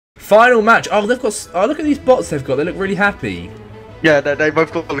Final match. Oh, they've got. Oh, look at these bots they've got. They look really happy. Yeah, they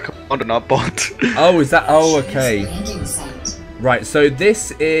both got the command on our bot. Oh, is that? Oh, okay. Right. So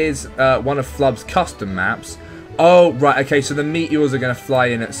this is one of Flub's custom maps. Oh, right. Okay. So the meteors are going to fly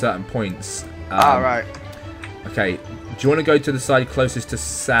in at certain points. Right. Okay. Do you want to go to the side closest to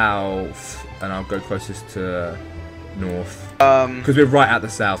south, and I'll go closest to north? Because we're right at the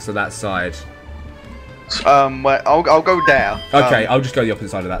south, so that side. Well, I'll go there. Okay, I'll just go the opposite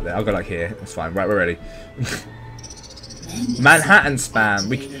side of that there. I'll go like here. That's fine. Right, we're ready. Manhattan spam.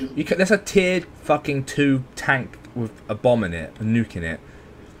 There's a tiered fucking 2 tank with a bomb in it, a nuke in it.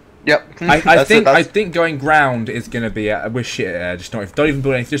 Yep. I think going ground is gonna be. We're shit at air. Just don't even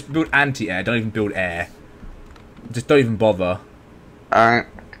build anything. Just build anti-air. Don't even build air. Just don't even bother. Alright.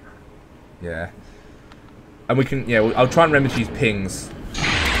 Yeah. And we can. Yeah. I'll try and remember to use pings.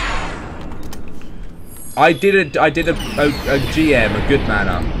 I did a GM, a good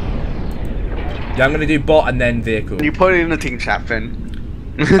manner. Yeah, I'm gonna do bot and then vehicle. You put it in the team chat,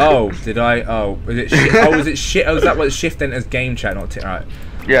 Finn. Oh, did I? Oh, was it? Oh, was it shit? Oh, was that what shift then as game chat, not right?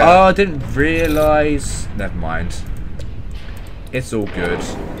 Yeah. Oh, I didn't realise. Never mind. It's all good.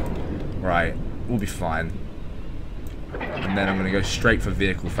 Right, we'll be fine. And then I'm gonna go straight for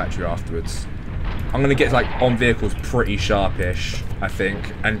vehicle factory afterwards. I'm gonna get like on vehicles pretty sharpish, I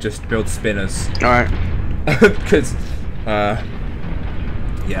think, and just build spinners. All right. Because, yeah,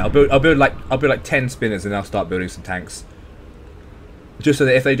 I'll build like 10 spinners and I'll start building some tanks. Just so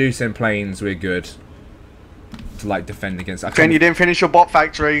that if they do send planes, we're good to like defend against. Finn, you didn't finish your bot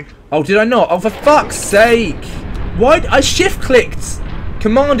factory. Oh, did I not? Oh, for fuck's sake! Why? I shift clicked.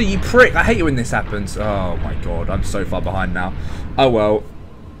 Commander, you prick! I hate it when this happens. Oh my god, I'm so far behind now. Oh well.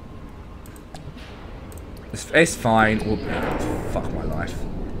 It's fine. Fuck my life.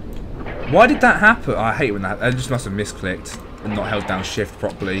 Why did that happen? Oh, I hate when that. I just must have misclicked and not held down shift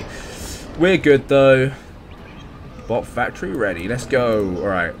properly. We're good though. Bot factory ready. Let's go. All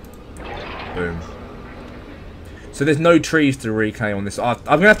right. Boom. So there's no trees to reclaim on this. I'm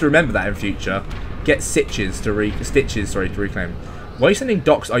gonna have to remember that in future. Get stitches to reclaim. Why are you sending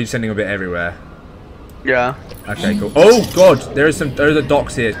docks? Are you sending a bit everywhere? Yeah. Okay, cool. Oh god, there's a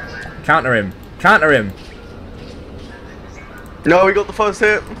docks here. Counter him. Counter him. No, we got the first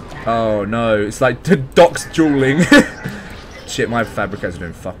hit. Oh no, it's like the docks dueling. Shit, my fabricators are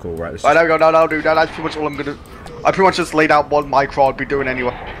doing fuck all. Right, there we go. No, dude. That's pretty much all I'm gonna. I pretty much just laid out one micro I'd be doing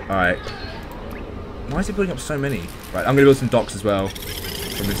anyway. Alright. Why is he building up so many? Right, I'm gonna build some docks as well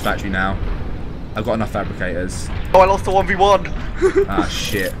from this factory now. I've got enough fabricators. Oh, I lost the 1v1. Ah,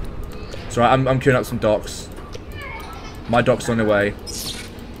 shit. It's alright, I'm queuing up some docks. My docks on the way.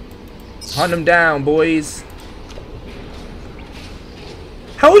 Hunt them down, boys.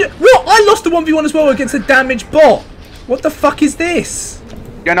 How would it? What? I lost the 1v1 as well against a damaged bot. What the fuck is this?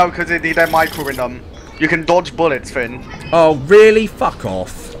 Yeah, no, because they're micro in them. You can dodge bullets, Finn. Oh, really? Fuck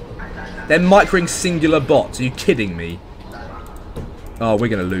off. They're microing singular bots. Are you kidding me? Oh, we're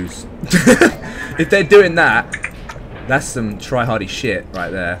going to lose. If they're doing that, that's some try-hardy shit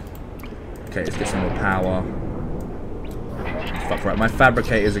right there. Okay, let's get some more power. Fuck, right. My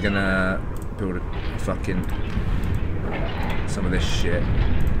fabricators are going to build a fucking... some of this shit.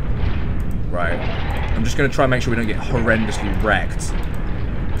 Right. I'm just going to try and make sure we don't get horrendously wrecked.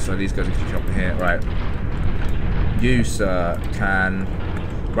 So these guys are kicking up in here. Right. You, sir, can...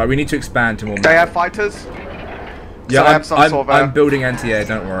 Right, we need to expand to more... They have fighters? Yeah, so I'm building anti-air,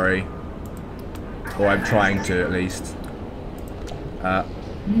 don't worry. Or I'm trying to, at least. Oh,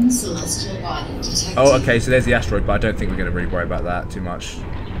 okay, so there's the asteroid, but I don't think we're going to really worry about that too much.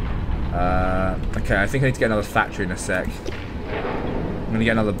 Okay, I think I need to get another factory in a sec. I'm going to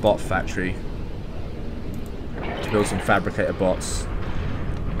get another bot factory. To build some fabricator bots.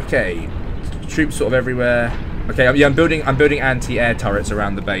 Okay, troops sort of everywhere. Okay, yeah, I'm building anti-air turrets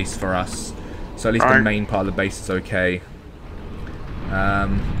around the base for us. So at least the main part of the base is okay.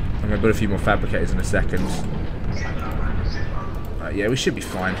 I'm going to build a few more fabricators in a second. Yeah, we should be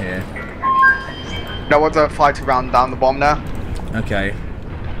fine here. No one's a fight around down the bomb now. Okay.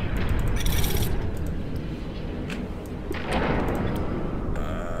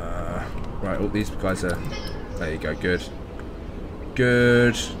 Right, all these guys are... There you go, good.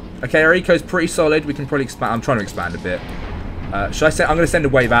 Good. Okay, our eco's pretty solid. We can probably expand. I'm trying to expand a bit. Should I say... I'm going to send a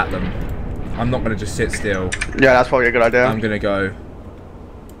wave at them. I'm not going to just sit still. Yeah, that's probably a good idea. I'm going to go...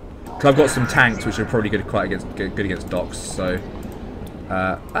 Because I've got some tanks, which are probably good against docks, so...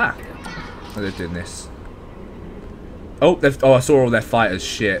 Oh, they're doing this. Oh, I saw all their fighters.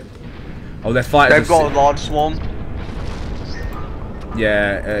 Shit. Oh, their fighters. They've got a large swarm.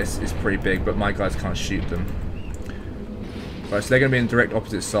 Yeah, it's pretty big, but my guys can't shoot them. Right, so they're going to be in direct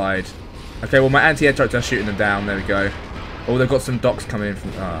opposite side. Okay, well my anti-air turrets are shooting them down. There we go. Oh, they've got some docks coming in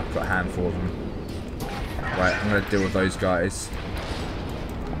from... Oh, I've got a handful of them. Right, I'm going to deal with those guys.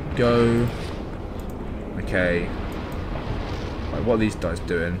 Go. Okay. Right, what are these guys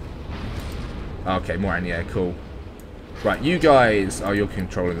doing? Okay, more anti-air, cool. Right, you guys... Oh, you're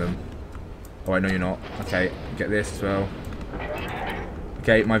controlling them. Oh, wait, no, you're not. Okay, get this as well.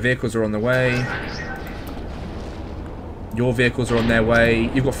 Okay, my vehicles are on the way. Your vehicles are on their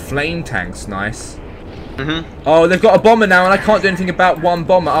way. You've got flame tanks, nice. Oh, they've got a bomber now, and I can't do anything about one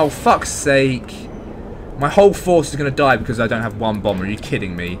bomber. Oh, fuck's sake. My whole force is going to die because I don't have one bomber. Are you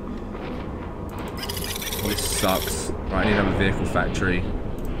kidding me? Oh, this sucks. Right, I need another vehicle factory.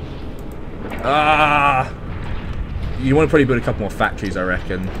 Ah! You want to probably build a couple more factories, I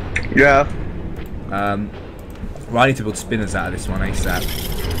reckon. Yeah. Right, I need to build spinners out of this one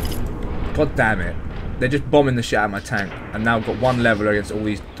ASAP. God damn it. They're just bombing the shit out of my tank. And now I've got one leveler against all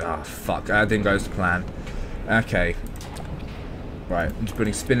these... Ah, fuck. That didn't go as planned. Okay. Right, I'm just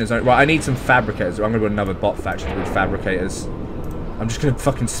building spinners. Right, I need some fabricators. I'm going to build another bot factory to build fabricators. I'm just going to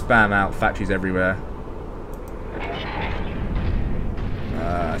fucking spam out factories everywhere.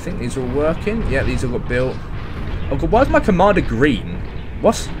 I think these are all working. Yeah, these all got built. Oh god, why is my commander green?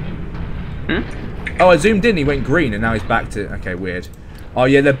 What? Oh, I zoomed in, he went green, and now he's back to... Okay, weird. Oh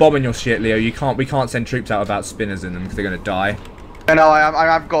yeah, they're bombing your shit, Leo. We can't send troops out without spinners in them because they're gonna die. No,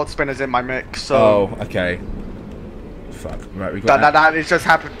 I've got spinners in my mix. So. Oh, okay. Fuck. Right, we got that. It just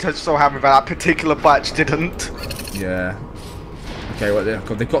happened to so happen that particular batch didn't. Yeah. Okay, well,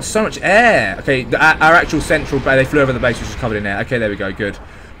 God, they've got so much air. Okay, our actual central base, they flew over the base, which is covered in air. Okay, there we go. Good.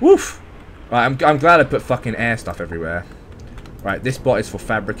 Woof. Right, I'm glad I put fucking air stuff everywhere. Right, this bot is for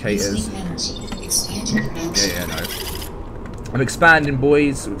fabricators. Yeah, no. I'm expanding,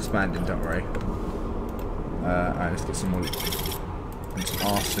 boys. I'm expanding, don't worry. Alright, let's get some more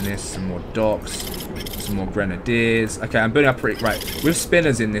arsonists, some more docks, some more grenadiers. Okay, I'm building up pretty... Right, with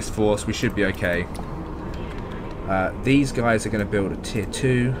spinners in this force, we should be okay. These guys are going to build a tier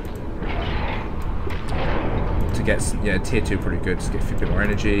 2. To get... Yeah, tier 2 pretty good, to get a bit more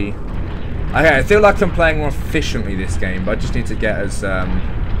energy. Okay, I feel like I'm playing more efficiently this game, but I just need to get us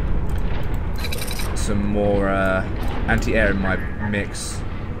some more anti-air in my mix,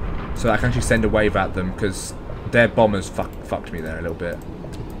 so I can actually send a wave at them because their bombers fucked me there a little bit.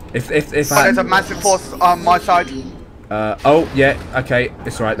 If there's a massive force on my side. Oh yeah, okay,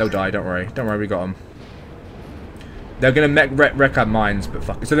 it's alright. They'll die. Don't worry. Don't worry. We got them. They're gonna wreck our mines, but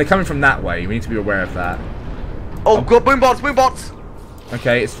fuck. So they're coming from that way. We need to be aware of that. Oh, good boom bots, boom bots.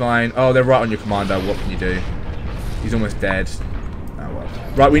 Okay, it's fine. Oh, they're right on your commander. What can you do? He's almost dead. Oh well.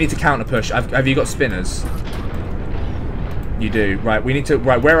 Right, we need to counter push. Have you got spinners? You do. Right, we need to...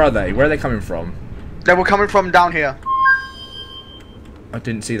 Right, where are they? Where are they coming from? They were coming from down here. I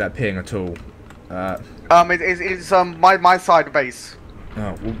didn't see that ping at all. It's my side base.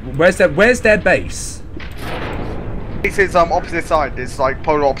 Oh, where's their base? This is opposite side. It's like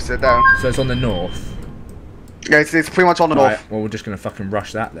polar opposite there. So it's on the north. Yeah, it's pretty much on the north. Well, we're just gonna fucking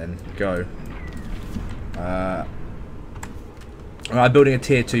rush that then. Go. I'm building a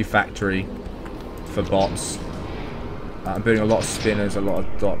tier 2 factory for bots. I'm building a lot of spinners, a lot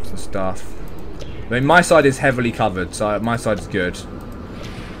of docks and stuff. I mean, my side is heavily covered, so my side is good.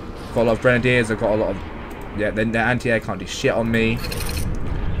 I've got a lot of grenadiers. I've got a lot of... Yeah, the anti-air can't do shit on me.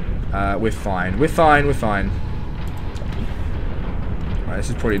 We're fine. We're fine. We're fine. Right, this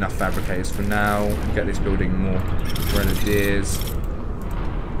is probably enough fabricators for now. We'll get this building more grenadiers.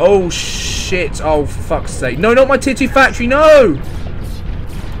 Oh shit! Oh for fuck's sake! No, not my tier 2 factory! No!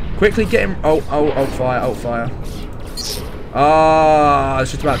 Quickly get him! Oh, fire! Fire! Ah,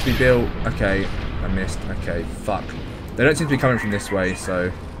 it's just about to be built. Okay, I missed. Okay, fuck. They don't seem to be coming from this way, so.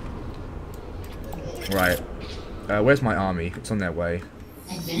 Right. Where's my army? It's on their way.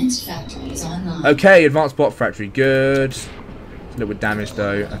 Advanced factories online. Okay, advanced bot factory. Good. A little bit damaged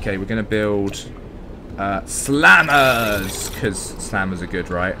though. Okay, we're gonna build slammers, because slammers are good,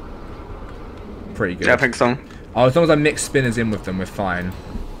 right? Pretty good. Yeah, I think so. Oh, as long as I mix spinners in with them, we're fine.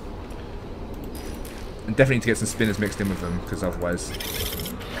 And definitely need to get some spinners mixed in with them, because otherwise,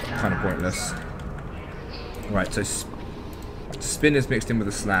 kind of pointless. Right, so spinners mixed in with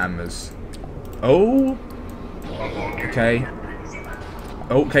the slammers. Oh. Okay.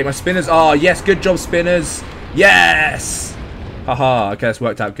 Okay, my spinners. Oh, yes, good job, spinners. Yes. Haha, okay, that's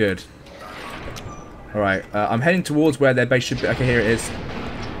worked out good. Alright, I'm heading towards where their base should be. Okay, here it is.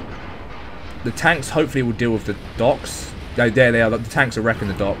 The tanks hopefully will deal with the docks. Oh, there they are. The tanks are wrecking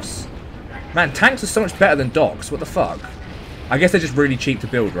the docks. Man, tanks are so much better than docks. What the fuck? I guess they're just really cheap to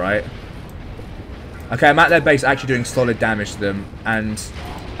build, right? Okay, I'm at their base actually doing solid damage to them, and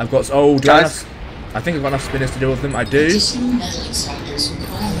I've got... Oh, do I Guys. I think I've got enough spinners to deal with them. I do. Additional metal extractors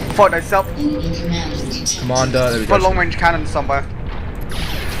required. Fight thyself. Enemy commander detected. Commander, there we Got a go. long range cannon somewhere.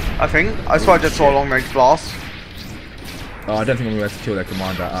 I think. I swear I just saw a long range blast. Oh, I don't think I'm going to kill their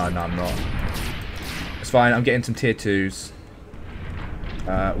commander. Oh, no, I'm not. It's fine, I'm getting some tier 2s.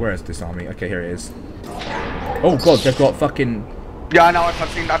 Where is this army? Okay, here it is. Oh god, they've got fucking... Yeah, I know. I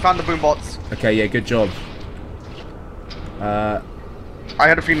found the boom bots. Okay, yeah, good job. I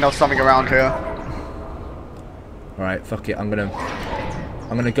had a feeling there was something around here. Alright, fuck it. I'm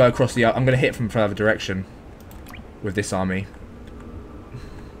gonna go across the... I'm gonna hit from further direction with this army.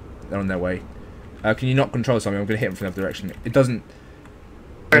 They're on their way. Can you not control something? I'm gonna hit them from the other direction. It doesn't...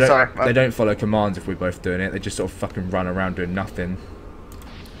 They don't follow commands if we're both doing it. They just sort of fucking run around doing nothing.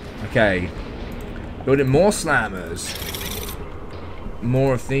 Okay. Building more slammers.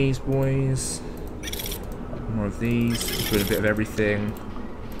 More of these boys. More of these. Doing a bit of everything.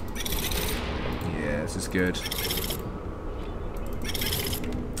 Yeah, this is good.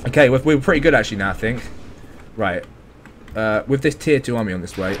 Okay, we're pretty good actually now, I think. Right. With this tier 2 army on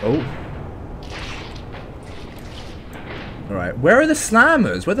this way. Oh. Alright, where are the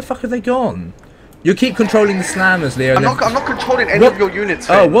slammers? Where the fuck have they gone? You keep controlling the slammers, Leo. I'm not controlling any of your units.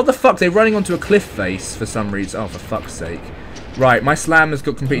 Oh, Finn. what the fuck? They're running onto a cliff face for some reason. Oh, for fuck's sake. Right, my slammers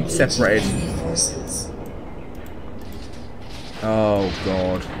got completely separated. Enemy forces. Oh,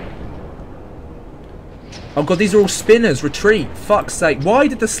 God. Oh, God, these are all spinners. Retreat. Fuck's sake. Why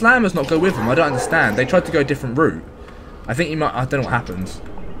did the slammers not go with them? I don't understand. They tried to go a different route. I think you might... I don't know what happened.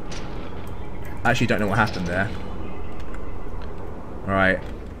 I actually don't know what happened there. Alright.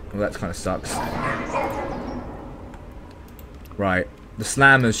 Well, that kind of sucks. Right. The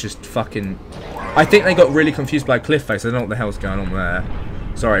slammers just fucking... I think they got really confused by cliff face. I don't know what the hell's going on there.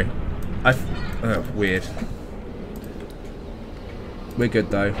 Sorry. Weird. We're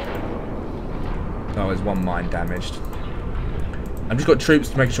good, though. Oh, there's one mine damaged. I've just got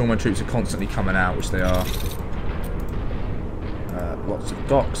troops, making sure my troops are constantly coming out, which they are. Lots of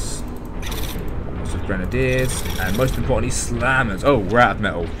docks. Lots of grenadiers. And most importantly, slammers. Oh, we're out of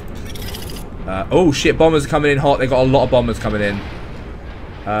metal. Oh shit, bombers are coming in hot. They got a lot of bombers coming in.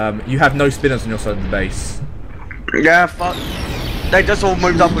 You have no spinners on your side of the base. Yeah, fuck. They just all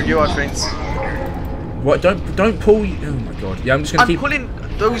moved up with you, I think. What? Don't pull. Oh my god. Yeah, I'm just gonna keep pulling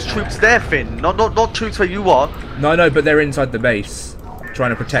those troops there, Finn. Not troops where you are. No, but they're inside the base,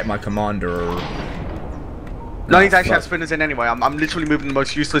 trying to protect my commander. Or... No need to actually have spinners in anyway. I'm literally moving the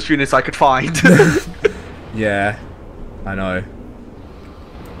most useless units I could find. Yeah, I know.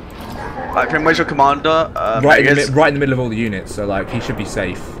 Right, Finn, where's your commander? Right in the middle of all the units, so like he should be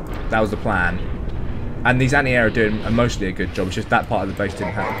safe. That was the plan. And these anti-air are doing mostly a good job. It's just that part of the base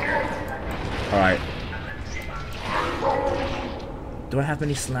didn't happen. All right. Do I have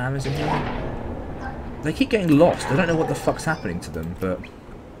any slammers in here? They keep getting lost. I don't know what the fuck's happening to them, but...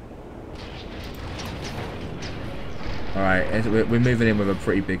 Alright, we're moving in with a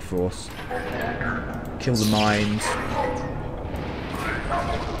pretty big force. Kill the mines.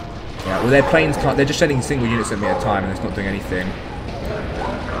 Yeah, well their planes can't... They're just sending single units at me at a time and it's not doing anything.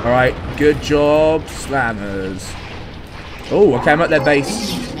 Alright, good job, slammers. Oh, okay, I'm at their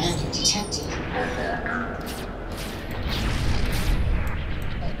base. Enemy commander detected.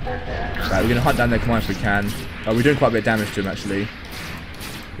 Right, we're going to hunt down their command if we can. Oh, we're doing quite a bit of damage to them, actually.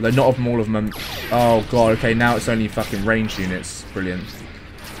 Although not of them, all of them. Oh, God, okay, now it's only fucking ranged units. Brilliant.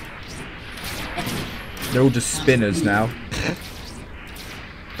 They're all just spinners now.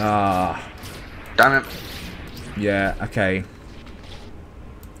 Ah. Damn it. Yeah, okay.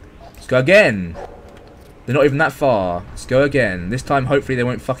 Let's go again. They're not even that far. Let's go again. This time, hopefully, they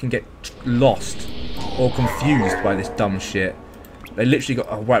won't fucking get lost or confused by this dumb shit. They literally got...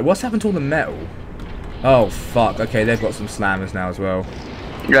 Oh, right, what's happened to all the metal? Oh, fuck. Okay, they've got some slammers now as well.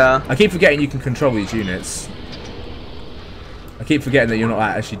 Yeah. I keep forgetting you can control these units. I keep forgetting that you're not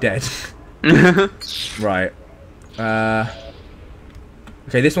actually dead. Right.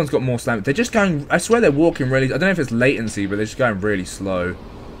 Okay, this one's got more slammers. They're just going... I swear they're walking really... I don't know if it's latency, but they're just going really slow.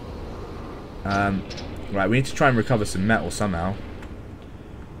 Right, we need to try and recover some metal somehow.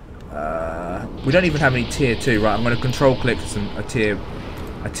 We don't even have any tier 2. Right, I'm going to control click a tier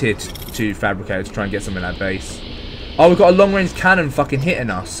 2 fabricator to try and get some in our base. Oh, we've got a long range cannon fucking hitting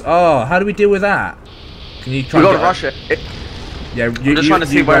us. Oh, how do we deal with that? Can you try We and gotta rush it. Yeah, I'm just trying to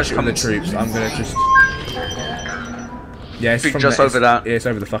see where it's coming. coming. The troops. I'm gonna just... Yeah, it's from just over that. Yeah, it's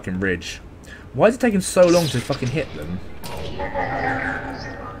over the fucking ridge. Why is it taking so long to fucking hit them?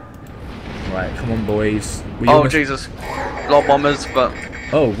 Right, come on, boys. Oh Jesus, lot of bombers, but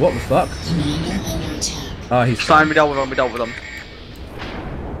oh, what the fuck? Commander under attack. Oh, he's fine. We dealt with them. We dealt with them.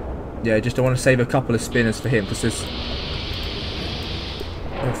 yeah. Just I want to save a couple of spinners for him because there's.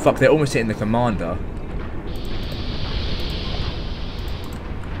 Oh fuck! They're almost hitting the commander.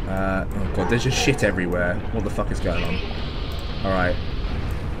 Oh god, there's just shit everywhere. What the fuck is going on? All right.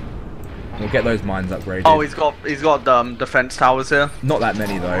 We'll get those mines upgraded. Oh, he's got defense towers here. Not that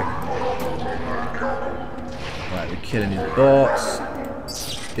many though. Right, we're killing his bots.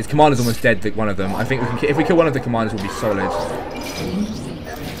 His commander's almost dead. One of them. I think we can. If we kill one of the commanders, we'll be solid.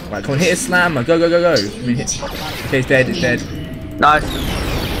 Right, come on, hit his slammer. Go, go, go, go. I mean, okay, he's dead. He's dead. Nice.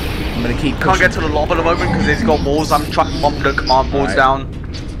 I'm gonna keep. Can't Pushing. get to the lob at the moment because he's got walls. I'm trying to bomb the command walls down.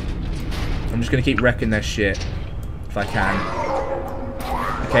 I'm just gonna keep wrecking their shit if I can.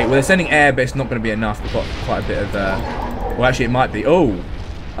 Okay, well they're sending air, but it's not gonna be enough. We've got quite a bit of. Well, actually, it might be. Oh.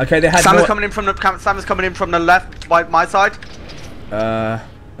 Okay, they had. Sam's coming in from the left, by my side. Oh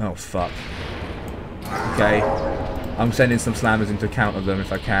fuck. Okay. I'm sending some slammers into counter them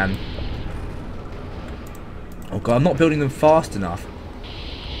if I can. Oh god, I'm not building them fast enough.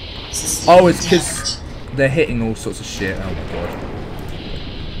 Oh, it's because they're hitting all sorts of shit. Oh my god.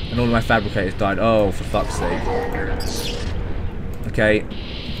 And all of my fabricators died. Oh, for fuck's sake. Okay.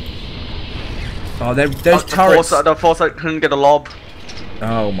 Oh, those turrets. The foresight couldn't get a lob.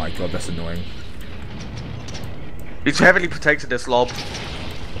 Oh my god, that's annoying. He's heavily protected this lob.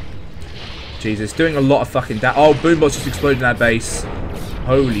 Jesus, doing a lot of fucking damage. Oh, boombots just exploded in our base.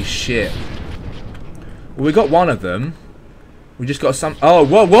 Holy shit. Well, we got one of them. We just got some. Oh,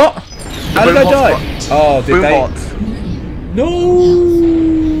 what? What? How did I die? Oh, did they? No.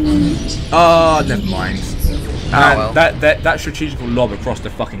 Oh, never mind. Well. That strategical lob across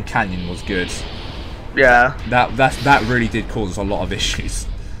the fucking canyon was good. Yeah. That really did cause us a lot of issues.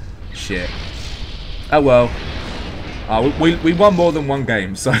 Shit. Oh well. We won more than one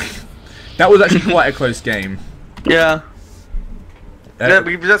game, so that was actually quite a close game. Yeah. Yeah,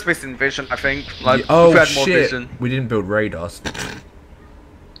 we just missing vision, I think. Like, oh if we had more shit! vision. We didn't build radars.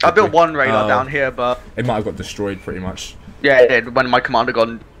 I built one radar down here, but it might have got destroyed pretty much. yeah, it did when my commander got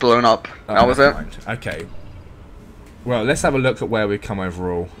blown up. Oh, that was it. mind. Okay. Well, let's have a look at where we've come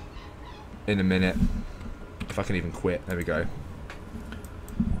overall in a minute. If I can even quit. There we go.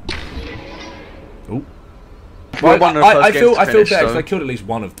 Ooh. Well, I feel bad because I killed at least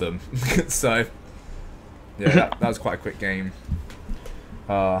one of them. So yeah, that was quite a quick game.